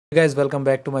Guys welcome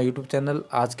back to my YouTube channel.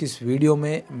 आज की इस वीडियो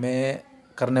में मैं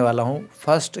करने वाला हूं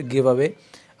फर्स्ट गिव अवे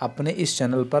अपने इस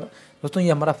चैनल पर। दोस्तों ये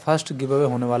हमारा फर्स्ट गिव अवे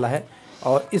होने वाला है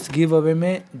और इस गिव अवे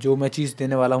में जो मैं चीज़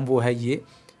देने वाला हूं वो है ये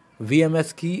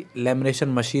VMS की लेमिनेशन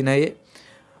मशीन है ये।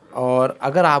 और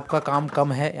अगर आपका काम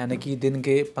कम है यानी कि दिन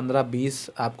के 15-20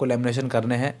 आपको लेमिनेशन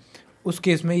करने हैं, उस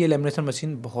केस में ये लेमिनेशन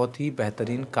मशीन बहुत ही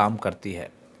बेहतरीन काम करती है।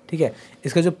 ठीक है,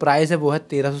 इसका जो प्राइस है वो है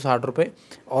 1360 रुपये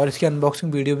और इसकी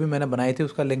अनबॉक्सिंग वीडियो भी मैंने बनाई थी,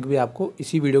 उसका लिंक भी आपको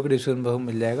इसी वीडियो के डिस्क्रिप्शन में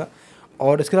मिल जाएगा।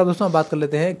 और इसके अलावा दोस्तों हम बात कर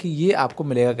लेते हैं कि ये आपको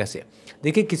मिलेगा कैसे।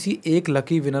 देखिए, किसी एक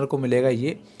लकी विनर को मिलेगा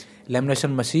ये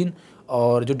लेमिनेशन मशीन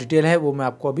और जो डिटेल है वो मैं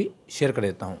आपको अभी शेयर कर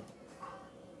देता हूँ।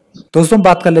 दोस्तों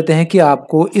बात कर लेते हैं कि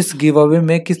आपको इस गिव अवे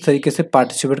में किस तरीके से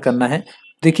पार्टिसिपेट करना है।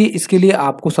 देखिए, इसके लिए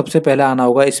आपको सबसे पहले आना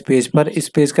होगा इस पेज पर। इस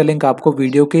पेज का लिंक आपको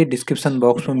वीडियो के डिस्क्रिप्शन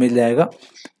बॉक्स में मिल जाएगा।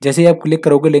 जैसे ही आप क्लिक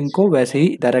करोगे लिंक को, वैसे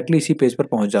ही डायरेक्टली इसी पेज पर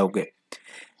पहुंच जाओगे।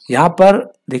 यहाँ पर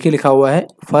देखिए लिखा हुआ है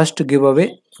first give away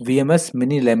VMS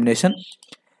mini lamination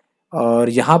और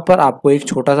यहाँ पर आपको एक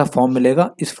छोटा सा फॉर्म मिलेगा।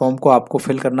 इस फॉर्म को आपको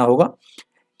फिल करना होगा।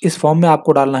 इस फॉर्म में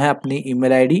आपको डालना है अपनी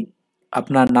email ID,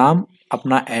 अपना नाम,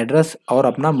 अपना एड्रेस और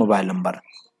अपना मोबाइल नंबर।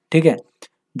 ठीक है,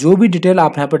 जो भी डिटेल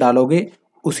आप यहाँ पे डालोगे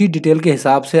उसी डिटेल के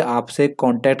हिसाब से आपसे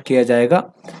कांटेक्ट किया जाएगा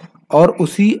और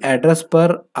उसी एड्रेस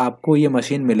पर आपको ये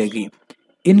मशीन मिलेगी।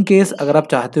 इन केस अगर आप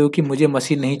चाहते हो कि मुझे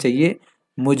मशीन नहीं चाहिए,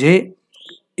 मुझे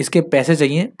इसके पैसे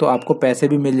चाहिए, तो आपको पैसे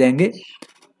भी मिल जाएंगे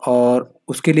और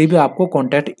उसके लिए भी आपको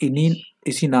कांटेक्ट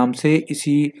इसी नाम से,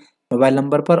 इसी मोबाइल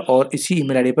नंबर पर और इसी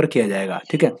email ID पर किया जाएगा।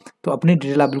 ठीक है, तो अपनी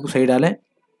डिटेल आप बिल्कुल सही डालें।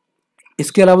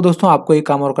 इसके अलावा दोस्तों आपको एक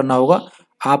काम और करना होगा,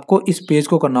 आपको इस पेज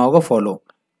को करना होगा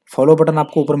फॉलो बटन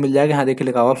आपको ऊपर मिल जाएगा। यहाँ देखिए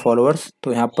लिखा हुआ फॉलोअर्स,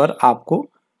 तो यहाँ पर आपको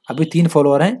अभी 3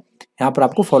 फॉलोअर हैं, यहाँ पर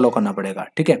आपको फॉलो करना पड़ेगा।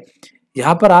 ठीक है,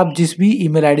 यहाँ पर आप जिस भी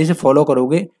email ID से फॉलो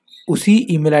करोगे उसी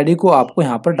email ID को आपको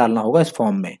यहाँ पर डालना होगा इस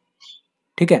फॉर्म में।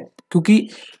 ठीक है, क्योंकि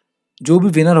जो भी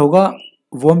विनर होगा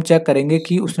वो हम चेक करेंगे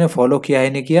कि उसने फॉलो किया है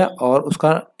नहीं किया और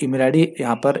उसका email ID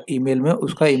यहाँ पर ईमेल में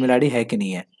उसका email ID है कि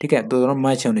नहीं है। ठीक है, दोनों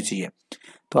मैच होनी चाहिए,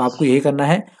 तो आपको यही करना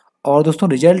है। और दोस्तों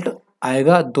रिजल्ट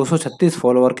आएगा 236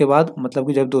 फॉलोअर के बाद, मतलब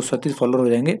कि जब 236 फॉलोअर हो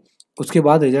जाएंगे उसके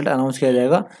बाद रिजल्ट अनाउंस किया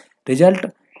जाएगा। रिजल्ट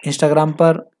इंस्टाग्राम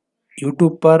पर,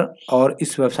 यूट्यूब पर और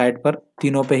इस वेबसाइट पर,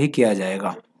 तीनों पे ही किया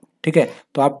जाएगा। ठीक है,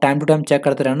 तो आप टाइम टू टाइम चेक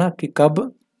करते रहना कि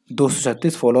कब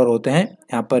 236 फॉलोअर होते हैं।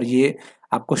 यहाँ पर ये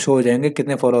आपको शो हो जाएंगे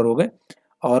कितने फॉलोअर हो गए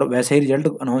और वैसे ही रिजल्ट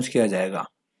अनाउंस किया जाएगा।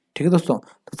 ठीक है दोस्तों,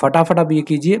 तो फटाफट आप ये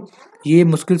कीजिए। ये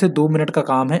मुश्किल से 2 मिनट का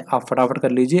काम है, आप फटाफट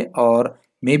कर लीजिए और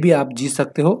मे भी आप जीत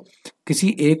सकते हो।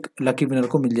 किसी एक लकी विनर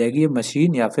को मिल जाएगी ये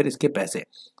मशीन या फिर इसके पैसे।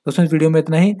 दोस्तों इस वीडियो में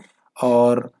इतना ही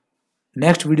और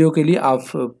नेक्स्ट वीडियो के लिए आप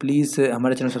प्लीज़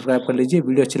हमारे चैनल सब्सक्राइब कर लीजिए।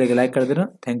 वीडियो अच्छी लगे लाइक कर देना।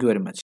 Thank you very much.